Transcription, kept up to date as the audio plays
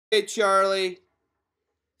Hey, Charlie.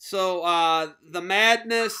 So, the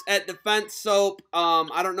madness at Defense Soap,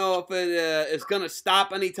 I don't know if it is going to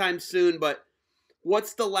stop anytime soon, but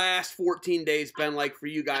what's the last 14 days been like for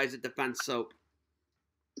you guys at Defense Soap?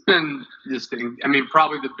 It's been just, I mean,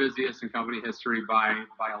 probably the busiest in company history by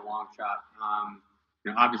a long shot.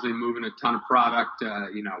 Obviously moving a ton of product.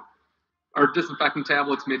 Our disinfectant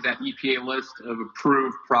tablets made that EPA list of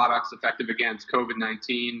approved products effective against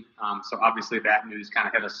COVID-19. So obviously that news kind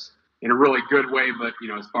of hit us in a really good way. But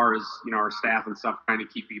as far as our staff and stuff trying to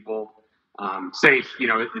keep people safe,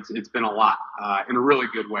 it's been a lot in a really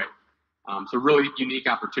good way. So really unique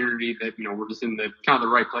opportunity that we're just in the kind of the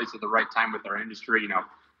right place at the right time with our industry.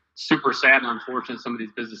 Super sad and unfortunate some of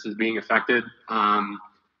these businesses being affected. And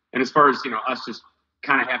as far as us just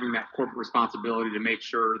kind of having that corporate responsibility to make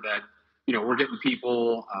sure that we're getting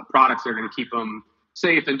people products that are going to keep them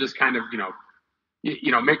safe and just kind of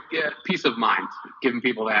make peace of mind, giving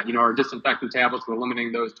people that our disinfectant tablets, we're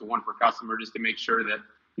limiting those to one per customer just to make sure that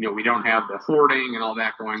we don't have the hoarding and all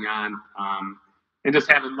that going on. And just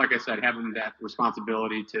having, like I said, having that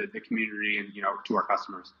responsibility to the community and to our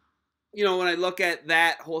customers. When I look at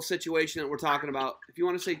that whole situation that we're talking about, if you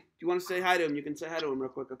want to say, do you want to say hi to him? You can say hi to him real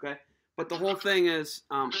quick, okay? But the whole thing is,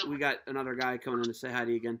 we got another guy coming in to say hi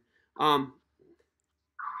to you again.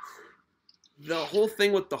 The whole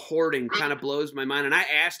thing with the hoarding kind of blows my mind. And I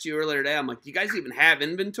asked you earlier today, I'm like, do you guys even have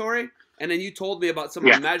inventory? And then you told me about some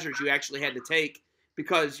of the measures you actually had to take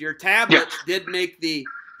because your tablets did make they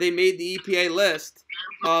made the EPA list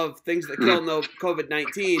of things that kill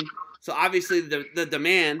COVID-19. So obviously the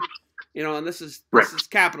demand, and this is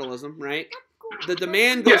capitalism, right? The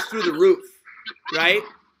demand goes through the roof, right?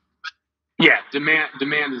 Yeah,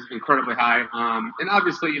 demand is incredibly high, and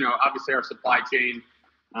obviously our supply chain,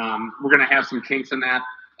 we're going to have some kinks in that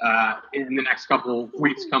in the next couple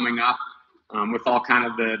weeks coming up, with all kind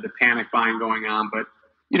of the panic buying going on. But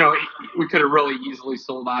we could have really easily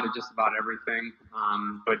sold out of just about everything.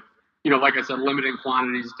 But like I said, limiting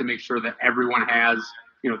quantities to make sure that everyone has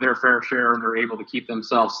their fair share and they're able to keep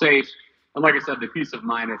themselves safe. And like I said, the peace of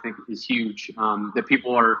mind I think is huge. That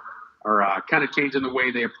people are kind of changing the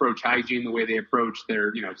way they approach hygiene, the way they approach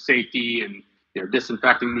their safety and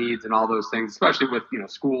disinfecting needs and all those things, especially with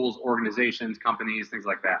schools, organizations, companies, things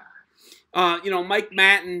like that. Mike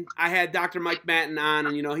Matton, I had Dr. Mike Matton on,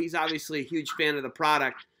 and he's obviously a huge fan of the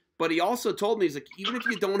product. But he also told me, he's like, even if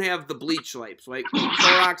you don't have the bleach wipes, right?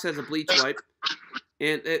 Clorox has a bleach wipe,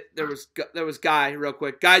 and there was Guy, real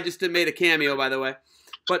quick. Guy just made a cameo, by the way.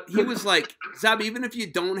 But he was like, Zab, even if you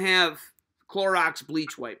don't have Clorox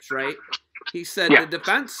bleach wipes, right? He said the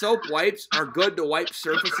Defense Soap wipes are good to wipe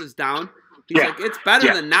surfaces down. He's like, it's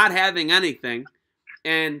better than not having anything.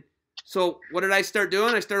 And so what did I start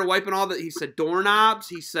doing? I started wiping he said doorknobs.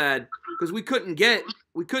 He said, because we couldn't get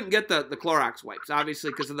the Clorox wipes, obviously,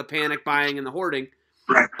 because of the panic buying and the hoarding.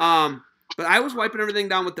 Right. But I was wiping everything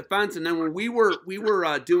down with Defense, and then when we were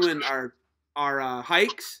doing our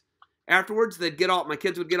hikes afterwards, my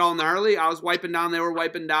kids would get all gnarly. I was wiping down, they were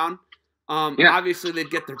wiping down. Obviously,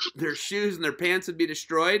 they'd get their shoes and their pants would be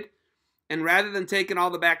destroyed. And rather than taking all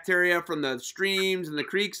the bacteria from the streams and the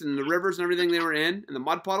creeks and the rivers and everything they were in, and the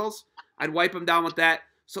mud puddles, I'd wipe them down with that.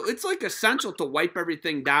 So it's like essential to wipe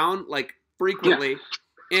everything down like frequently.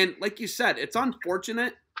 Yeah. And like you said, it's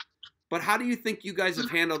unfortunate, but how do you think you guys have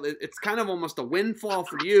handled it? It's kind of almost a windfall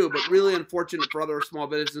for you, but really unfortunate for other small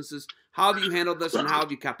businesses. How have you handled this and how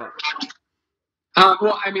have you kept up?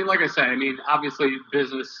 Well, I mean, like I said, obviously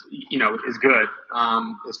business, is good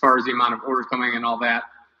as far as the amount of orders coming in and all that.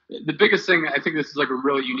 The biggest thing, I think this is like a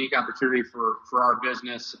really unique opportunity for our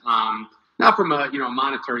business, not from a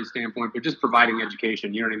monetary standpoint, but just providing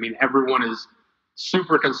education. You know what I mean? Everyone is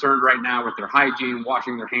super concerned right now with their hygiene,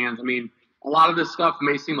 washing their hands. A lot of this stuff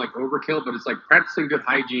may seem like overkill, but it's like practicing good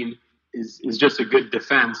hygiene is just a good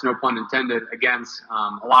defense, no pun intended, against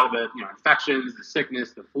a lot of the infections, the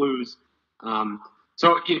sickness, the flus.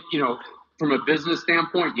 So from a business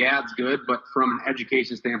standpoint, it's good, but from an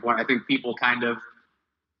education standpoint, I think people kind of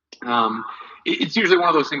it's usually one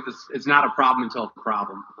of those things it's not a problem until it's a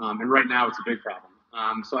problem. And right now it's a big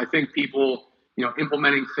problem. So I think people,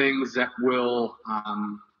 implementing things that will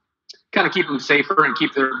kind of keep them safer and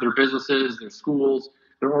keep their businesses, their schools,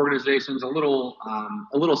 their organizations a little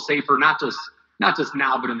safer, not just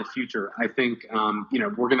now, but in the future. I think,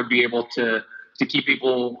 we're going to be able to keep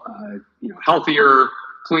people, healthier,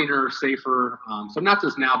 cleaner, safer. So not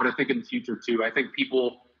just now, but I think in the future too. I think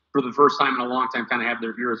people, for the first time in a long time, kind of have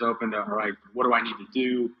their ears open to, all right, what do I need to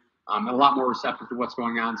do? And a lot more receptive to what's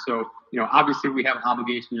going on. So, obviously we have an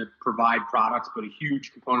obligation to provide products, but a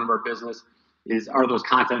huge component of our business are those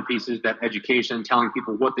content pieces, that education, telling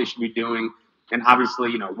people what they should be doing. And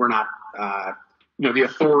obviously, we're not, the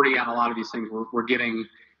authority on a lot of these things. We're getting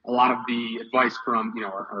a lot of the advice from,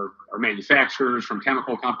 our manufacturers, from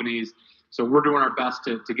chemical companies. So we're doing our best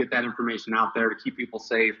to get that information out there to keep people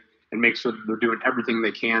safe and make sure that they're doing everything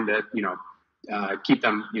they can to, keep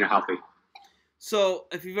them, healthy. So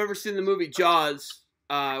if you've ever seen the movie Jaws,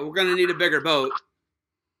 we're going to need a bigger boat.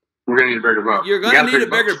 We're going to need a bigger boat. You're going to need a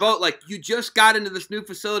bigger boat. Like, you just got into this new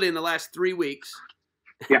facility in the last 3 weeks.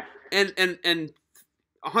 Yeah. And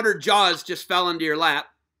 100 Jaws just fell into your lap,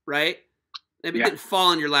 right? Maybe it didn't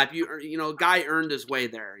fall in your lap. Guy earned his way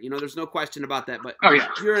there. There's no question about that. But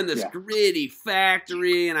you're in this gritty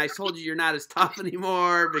factory, and I told you you're not as tough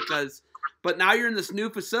anymore but now you're in this new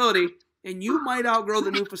facility, and you might outgrow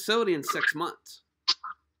the new facility in 6 months.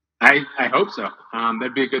 I hope so.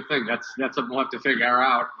 That'd be a good thing. That's something we'll have to figure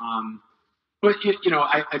out. But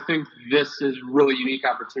I think this is a really unique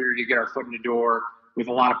opportunity to get our foot in the door with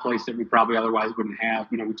a lot of places that we probably otherwise wouldn't have.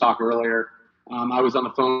 We talked earlier. I was on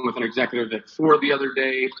the phone with an executive at Ford the other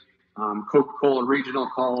day. Coca-Cola Regional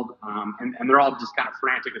called, and they're all just kind of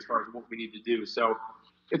frantic as far as what we need to do. So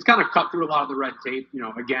it's kind of cut through a lot of the red tape.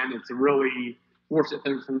 Again, it's a really fortunate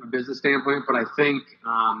thing from a business standpoint, but I think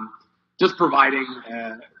just providing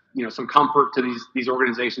some comfort to these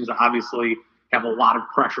organizations that obviously have a lot of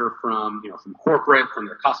pressure from corporate, from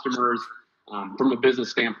their customers, from a business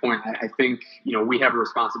standpoint. I think we have a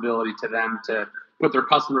responsibility to them to put their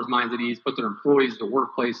customers' minds at ease, put their employees to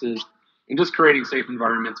workplaces, and just creating safe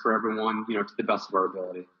environments for everyone, to the best of our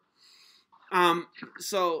ability.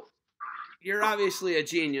 So you're obviously a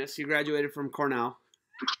genius. You graduated from Cornell.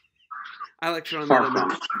 I like to run that in there.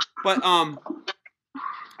 But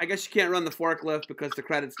I guess you can't run the forklift because the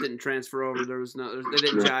credits didn't transfer over. They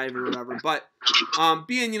didn't jive or whatever. But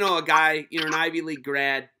being, a guy, an Ivy League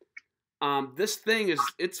grad, this thing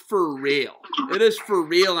it's for real. It is for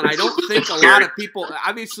real, and I don't think a lot of people.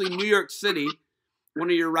 Obviously, New York City, one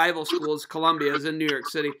of your rival schools, Columbia, is in New York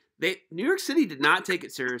City. New York City did not take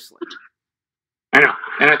it seriously. I know,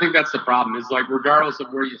 and I think that's the problem. Is like, regardless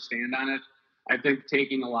of where you stand on it, I think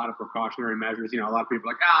taking a lot of precautionary measures. A lot of people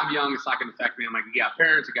are like, I'm young, it's not going to affect me. I'm like, you got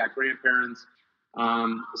parents, you got grandparents.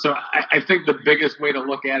 So I think the biggest way to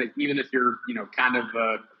look at it, even if you're, kind of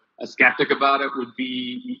a skeptic about it, would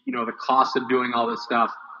be, the cost of doing all this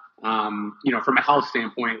stuff. From a health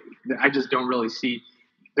standpoint, I just don't really see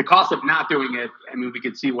the cost of not doing it. I mean, we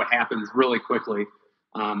could see what happens really quickly.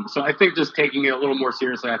 So I think just taking it a little more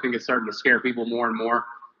seriously, I think it's starting to scare people more and more.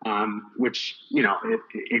 Which,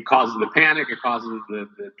 it causes the panic, it causes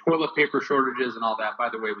the toilet paper shortages and all that. By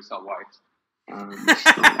the way, we sell wipes.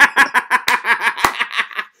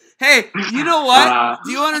 Hey, you know what?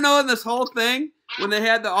 Do you want to know in this whole thing, when they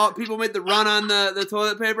had people made the run on the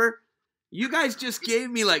toilet paper, you guys just gave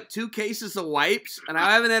me like 2 cases of wipes, and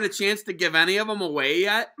I haven't had a chance to give any of them away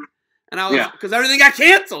yet. And I was, because everything got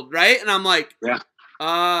canceled, right? And I'm like,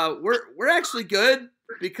 we're actually good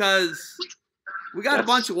because we got a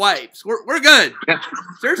bunch of wipes. We're good. Yeah.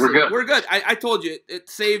 Seriously, we're good. I told you, it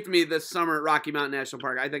saved me this summer at Rocky Mountain National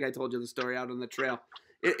Park. I think I told you the story out on the trail.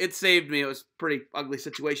 It saved me. It was a pretty ugly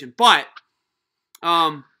situation. But,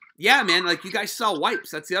 yeah, man, like, you guys sell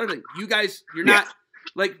wipes. That's the other thing. You guys, you're not,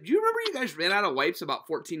 like, do you remember you guys ran out of wipes about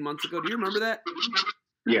 14 months ago? Do you remember that?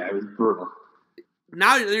 Yeah, it was brutal.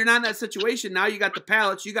 Now you're not in that situation. Now you got the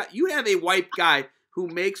pallets. You have a wipe guy who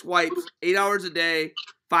makes wipes 8 hours a day,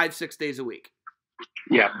 5-6 days a week.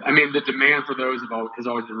 Yeah, I mean, the demand for those has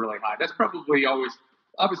always been really high. That's probably always,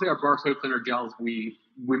 obviously, our bar soaps and our gels, we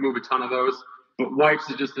move a ton of those. But wipes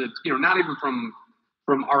is just not even from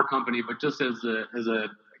our company, but just as a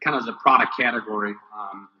kind of as a product category.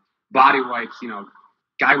 Body wipes,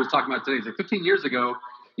 Guy was talking about today. He's like, 15 years ago,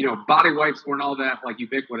 body wipes weren't all that like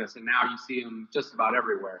ubiquitous, and now you see them just about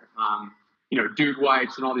everywhere. Dude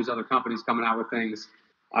wipes and all these other companies coming out with things.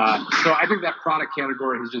 So I think that product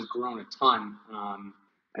category has just grown a ton.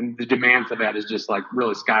 And the demand for that is just like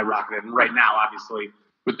really skyrocketed. And right now, obviously,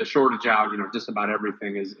 with the shortage out, just about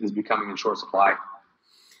everything is becoming in short supply.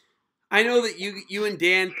 I know that you and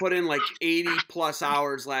Dan put in like 80 plus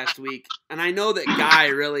hours last week. And I know that Guy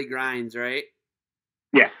really grinds, right?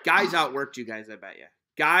 Yeah. Guy's outworked you guys, I bet you.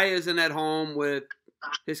 Guy isn't at home with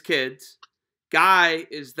his kids. Guy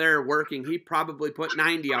is there working. He probably put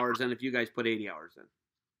 90 hours in if you guys put 80 hours in.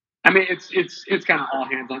 I mean, it's kind of all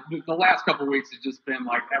hands on. The last couple of weeks has just been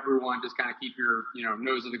like everyone just kind of keep your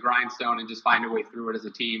nose to the grindstone and just find a way through it as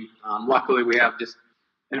a team. Luckily, we have just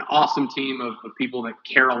an awesome team of people that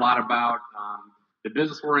care a lot about the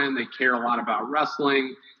business we're in. They care a lot about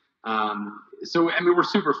wrestling. So, I mean, we're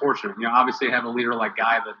super fortunate. You know, obviously have a leader like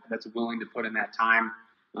Guy that's willing to put in that time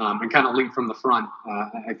and kind of lead from the front.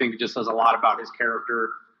 I think it just says a lot about his character,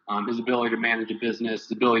 his ability to manage a business,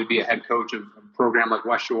 his ability to be a head coach of a program like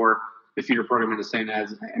West Shore, the feeder program into St.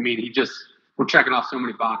 Ed's. I mean, we're checking off so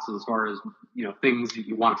many boxes as far as, you know, things that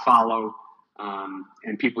you want to follow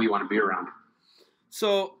and people you want to be around.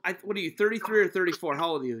 So, what are you, 33 or 34? How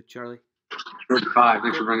old are you, Charlie? 35.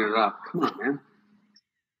 Thanks for bringing it up. Come on, man.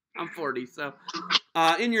 I'm 40. So,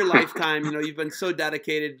 in your lifetime, you know, you've been so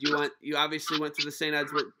dedicated. You obviously went through the St.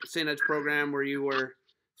 Ed's program where you were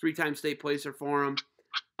 3-time state placer for him.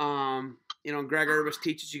 You know, Greg Urbis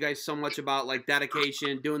teaches you guys so much about like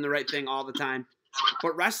dedication, doing the right thing all the time.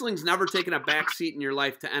 But wrestling's never taken a back seat in your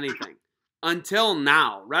life to anything until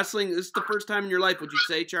now. Wrestling, this is the first time in your life, would you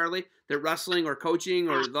say, Charlie, that wrestling or coaching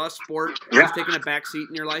or the sport has taken a back seat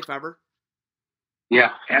in your life ever?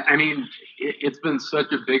 Yeah, I mean, it's been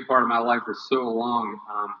such a big part of my life for so long.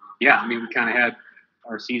 Yeah, I mean, we kind of had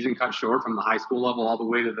our season cut short from the high school level all the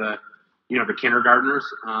way to the kindergartners,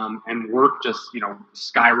 and work just, you know,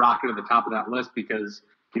 skyrocketed at the top of that list because,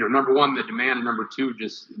 you know, number one, the demand, and number two,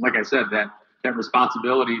 just like I said, that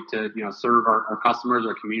responsibility to, you know, serve our customers,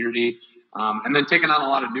 our community, and then taking on a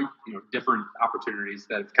lot of new, you know, different opportunities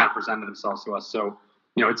that have kind of presented themselves to us. So,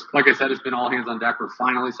 you know, it's like I said, it's been all hands on deck. We're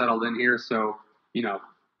finally settled in here. So, you know,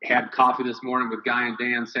 had coffee this morning with Guy and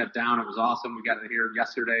Dan, sat down. It was awesome. We got here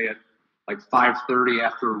yesterday at like 5:30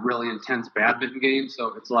 after a really intense badminton game.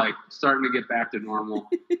 So it's like starting to get back to normal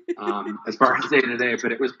as far as day to day,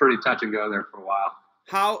 but it was pretty touch and go there for a while.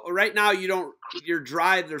 How right now your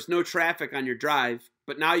drive, there's no traffic on your drive,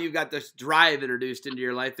 but now you've got this drive introduced into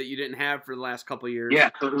your life that you didn't have for the last couple of years. Yeah,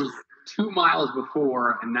 so it was 2 miles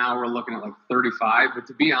before, and now we're looking at like 35. But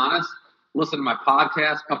to be honest, listen to my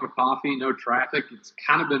podcast, cup of coffee, no traffic. It's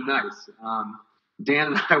kind of been nice. Dan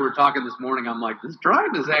and I were talking this morning. I'm like, this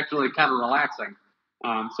drive is actually kind of relaxing.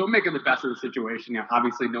 So making the best of the situation. You know,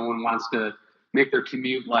 obviously no one wants to make their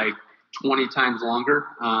commute like 20 times longer.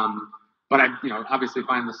 But I, you know, obviously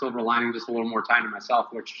find the silver lining, just a little more time to myself,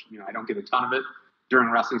 which, you know, I don't get a ton of it during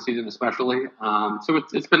wrestling season, especially. So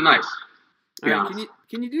it's been nice. All right,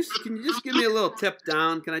 can you just give me a little tip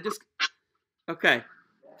down? Okay.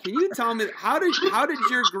 Can you tell me how did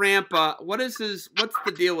your grandpa? What's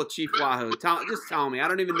the deal with Chief Wahoo? Just tell me. I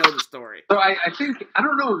don't even know the story. So I think I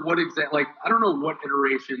don't know what I don't know what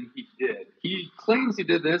iteration he did. He claims he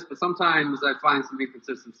did this, but sometimes I find some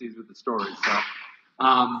inconsistencies with the story. So,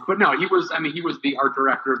 but no, he was the art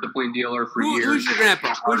director of the Plain Dealer for years. Who's your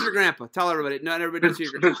grandpa? Who's your grandpa? Tell everybody. Not everybody knows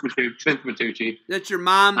your grandpa. Vince Matucci. That's your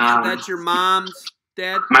mom. That's your mom's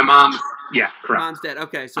dad. My mom. Yeah, correct. Mom's dad.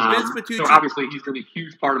 Okay, so Vince Matucci. So obviously he's been a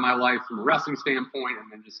huge part of my life from a wrestling standpoint, and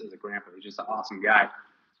then just as a grandpa, he's just an awesome guy.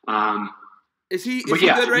 Is he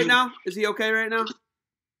good right now? Is he okay right now?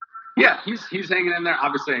 Yeah, he's hanging in there.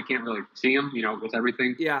 Obviously, I can't really see him, you know, with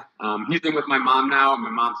everything. Yeah. He's been with my mom now, and my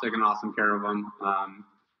mom's taking awesome care of him.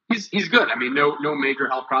 He's good. I mean, no major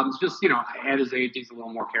health problems. Just, you know, at his age, he's a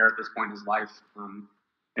little more care at this point in his life,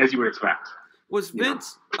 as you would expect. Was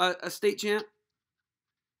Vince a state champ?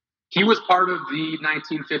 He was part of the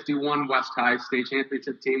 1951 West High State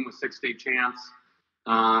Championship team with 6 state champs.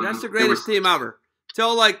 That's the greatest team ever.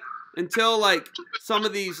 Until some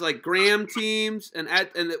of these like Graham teams and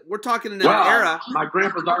we're talking in an era. My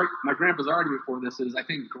grandpa's argument for this is I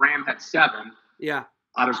think Graham had 7. Yeah.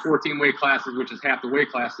 Out of 14 weight classes, which is half the weight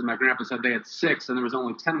classes. My grandpa said they had 6, and there was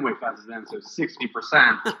only 10 weight classes then, so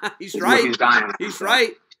 60%. He's right. He's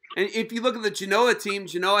right. And if you look at the Genoa team,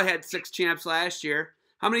 Genoa had 6 champs last year.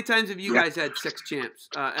 How many times have you guys had 6 champs,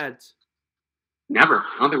 Eds? Never.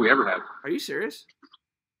 I don't think we ever have. Are you serious?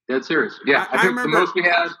 Dead serious. Yeah. I think remember, the most we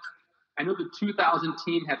had, I know the 2000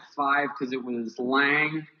 team had 5 because it was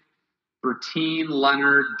Lang, Bertine,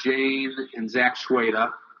 Leonard, Jane, and Zach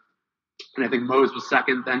Schweda. And I think Mose was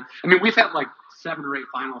second then. I mean, we've had like 7 or 8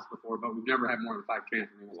 finals before, but we've never had more than 5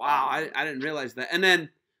 champions. Wow, I didn't realize that. And then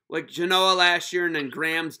like Genoa last year, and then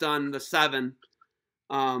Graham's done the 7.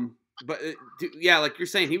 But yeah, like you're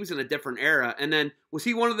saying, he was in a different era. And then was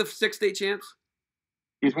he one of the 6 state champs?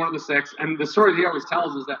 He's one of the 6. And the story he always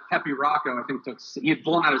tells is that Pepe Rocco, I think, he had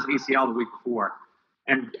blown out his ACL the week before.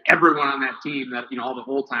 And everyone on that team, that, you know, all the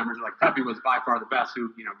old timers are like, Pepe was by far the best,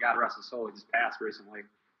 who, you know, God rest his soul, he just passed recently.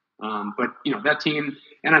 But, you know, that team,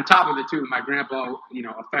 and on top of it too, my grandpa, you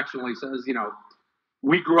know, affectionately says, you know,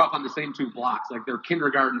 we grew up on the same 2 blocks, like their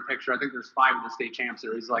kindergarten picture. I think there's 5 of the state champs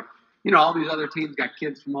there. He's like, you know, all these other teams got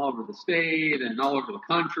kids from all over the state and all over the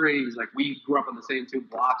country. He's like, we grew up on the same 2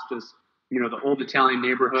 blocks, just, you know, the old Italian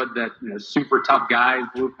neighborhood that, you know, super tough guys,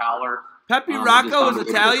 blue collar. Pepe Rocco was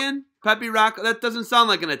Italian? Pepe Rocco. That doesn't sound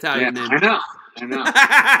like an Italian name. I know.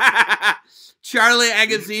 Charlie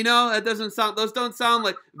Agozzino. That doesn't sound. Those don't sound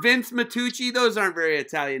like Vince Matucci. Those aren't very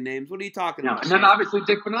Italian names. What are you talking about? And then obviously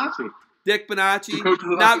Dick Bonacci. Dick Bonacci.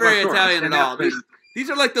 Not very Italian at all. These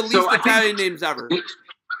are like the least Italian names ever.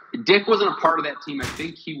 Dick wasn't a part of that team. I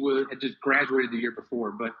think he had just graduated the year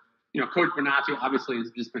before. But, Coach Bonacci obviously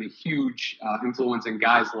has just been a huge influence in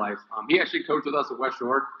Guy's life. He actually coached with us at West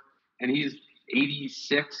Shore, and he's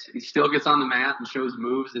 86. He still gets on the mat and shows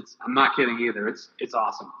moves. I'm not kidding either. It's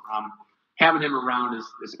awesome. Having him around is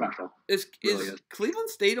special. Is Cleveland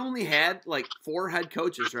State only had like 4 head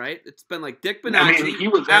coaches, right? It's been like Dick Bonacci, he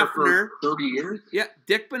was there for 30 years. Yeah,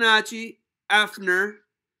 Dick Bonacci, Effner,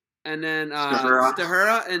 and then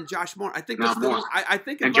Stahura and Josh Moore. I think that's more. I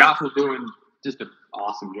think. And Josh was doing just an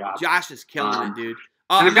awesome job. Josh is killing it, dude.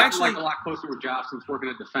 And I've gotten a lot closer with Josh since working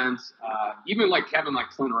at defense. Even like Kevin,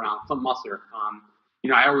 Flynn around, Flynn Musser.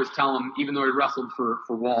 I always tell him, even though he wrestled for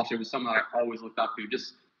Walsh, it was someone that I always looked up to.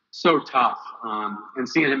 Just so tough. And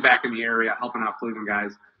seeing him back in the area, helping out Cleveland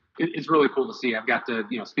guys, it's really cool to see. I've got to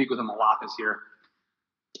speak with him a lot this year.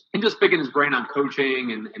 And just picking his brain on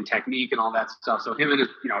coaching and technique and all that stuff. So him and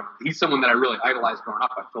he's someone that I really idolized growing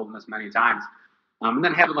up. I've told him this many times. And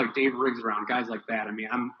then having like Dave Riggs around, guys like that. I mean,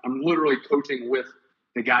 I'm literally coaching with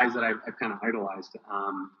the guys that I've kind of idolized.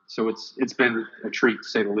 So it's been a treat to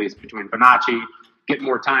say the least. Between Bonacci, getting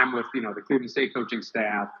more time with the Cleveland State coaching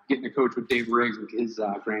staff, getting to coach with Dave Riggs with his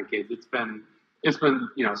grandkids. It's been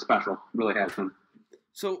special. It really has been.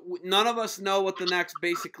 So none of us know what the next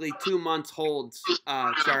basically 2 months holds,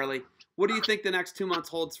 Charlie. What do you think the next 2 months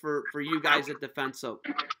holds for you guys at Defense Soap?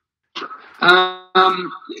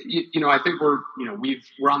 I think we're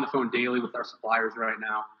on the phone daily with our suppliers right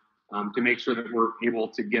now to make sure that we're able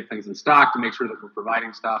to get things in stock, to make sure that we're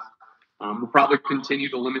providing stuff. We'll probably continue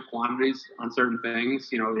to limit quantities on certain things.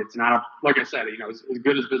 It's not like I said, as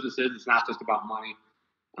good as business is, it's not just about money.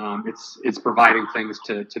 It's providing things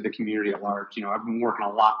to the community at large. I've been working a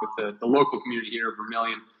lot with the local community here of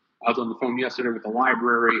Vermilion. I was on the phone yesterday with the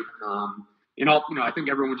library. I think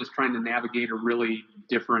everyone's just trying to navigate a really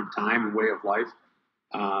different time and way of life.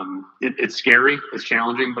 It's scary, it's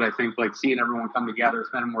challenging, but I think like seeing everyone come together,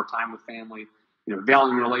 spending more time with family,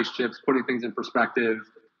 valuing relationships, putting things in perspective.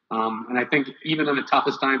 And I think even in the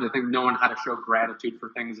toughest times, I think knowing how to show gratitude for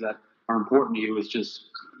things that are important to you is just,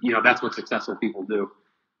 that's what successful people do.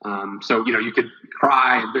 So you could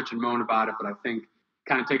cry and bitch and moan about it, but I think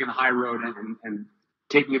kind of taking the high road and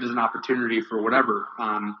taking it as an opportunity for whatever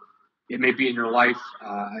it may be in your life,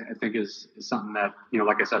 I think is something that,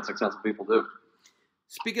 like I said, successful people do.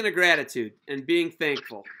 Speaking of gratitude and being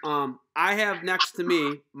thankful, I have next to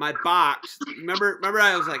me my box. Remember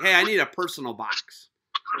I was like, hey, I need a personal box.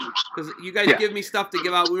 Because you guys give me stuff to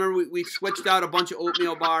give out. Remember we switched out a bunch of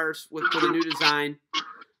oatmeal bars for the new design.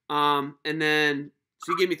 And then,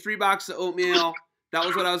 so you gave me 3 boxes of oatmeal. That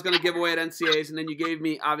was what I was going to give away at NCAs. And then you gave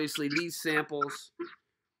me, obviously, these samples.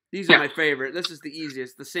 These are my favorite. This is the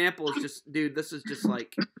easiest. The sample is just, dude, this is just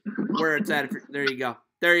like where it's at. There you go.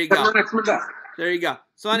 There you go. There you go.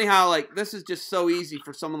 So anyhow, this is just so easy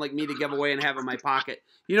for someone like me to give away and have in my pocket.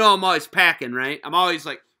 I'm always packing, right? I'm always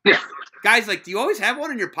like, guys, do you always have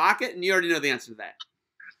one in your pocket? And you already know the answer to that.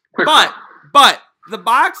 But the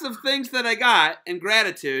box of things that I got in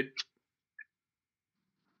gratitude,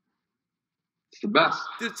 it's the best.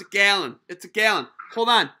 Dude, it's a gallon. Hold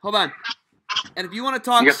on. And if you want to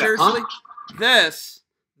talk seriously, this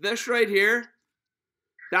right here,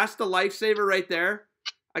 that's the lifesaver right there.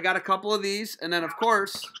 I got a couple of these, and then, of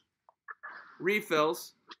course,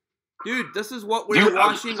 refills. Dude, this is what we're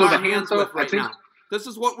washing our hands with right now. This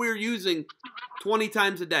is what we're using 20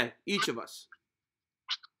 times a day, each of us.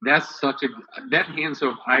 That's that hand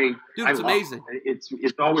soap. Dude, it's amazing. It's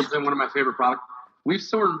always been one of my favorite products. We've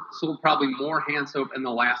sold probably more hand soap in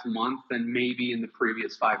the last month than maybe in the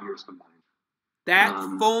previous 5 years combined. That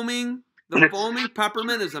foaming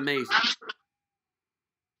peppermint is amazing.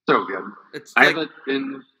 So good. I have it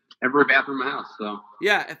in every bathroom in my house. So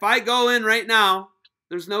yeah, if I go in right now,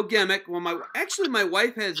 there's no gimmick. Well, my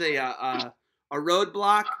wife has a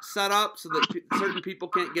roadblock set up so that certain people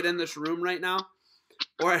can't get in this room right now,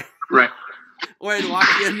 or I'd walk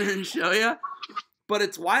you in there and show you. But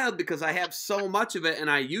it's wild because I have so much of it and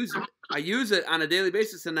I use it. I use it on a daily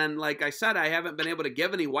basis, and then, like I said, I haven't been able to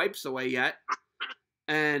give any wipes away yet.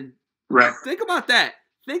 And think about that.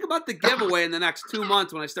 Think about the giveaway in the next 2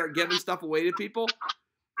 months when I start giving stuff away to people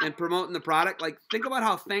and promoting the product. Think about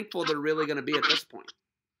how thankful they're really going to be at this point.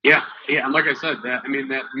 Yeah. And like I said,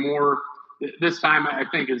 this time I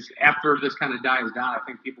think is after this kind of dies down, I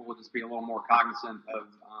think people will just be a little more cognizant of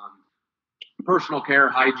personal care,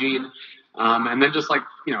 hygiene, and then just like,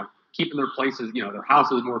 keeping their places, their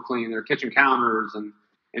houses more clean, their kitchen counters, and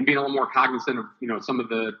being a little more cognizant of, some of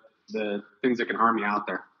the things that can harm you out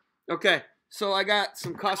there. Okay, so I got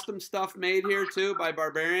some custom stuff made here too by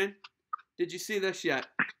Barbarian. Did you see this yet?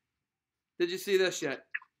 What does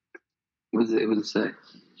it say?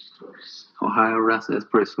 Ohio Wrestling. That's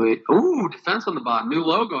pretty sweet. Ooh, defense on the bottom. New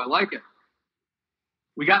logo. I like it.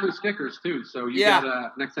 We got new stickers too, so you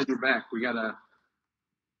gotta, next time you're back, we gotta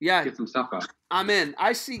get some stuff out. I'm in.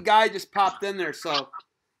 I see Guy just popped in there, so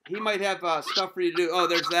he might have stuff for you to do. Oh,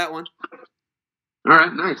 there's that one. All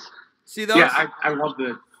right, nice. See those? Yeah, I love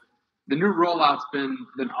the new rollout's been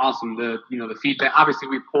awesome. The feedback. Obviously,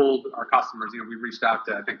 we polled our customers. We reached out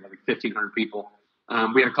to, I think, like 1,500 people.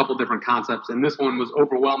 We had a couple different concepts, and this one was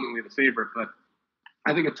overwhelmingly the favorite. But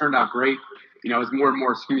I think it turned out great. As more and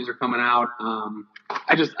more SKUs are coming out,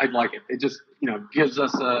 I like it. It just gives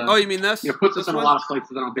us a. Oh, you mean this? Puts us in a lot of places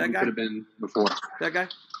I don't think we could have been before. That guy.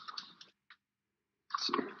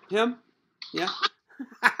 Him? Yeah.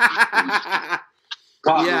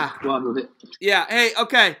 Yeah. Yeah. Hey,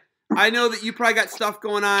 okay. I know that you probably got stuff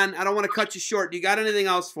going on. I don't want to cut you short. Do you got anything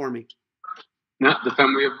else for me? No, the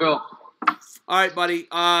family of Bill. All right, buddy.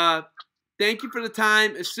 Thank you for the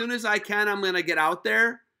time. As soon as I can, I'm going to get out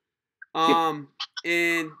there. And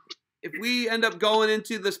if we end up going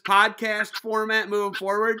into this podcast format moving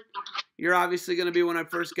forward, you're obviously going to be one of my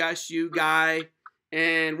first guests, you, Guy.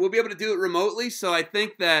 And we'll be able to do it remotely. So I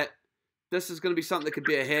think that this is going to be something that could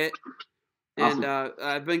be a hit. And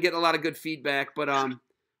I've been getting a lot of good feedback. But all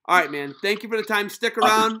right, man. Thank you for the time. Stick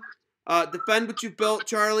around. Defend what you've built,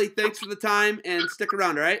 Charlie. Thanks for the time, and stick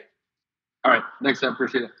around, all right? All right. Thanks, I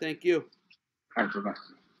appreciate it. Thank you. All right, bye-bye.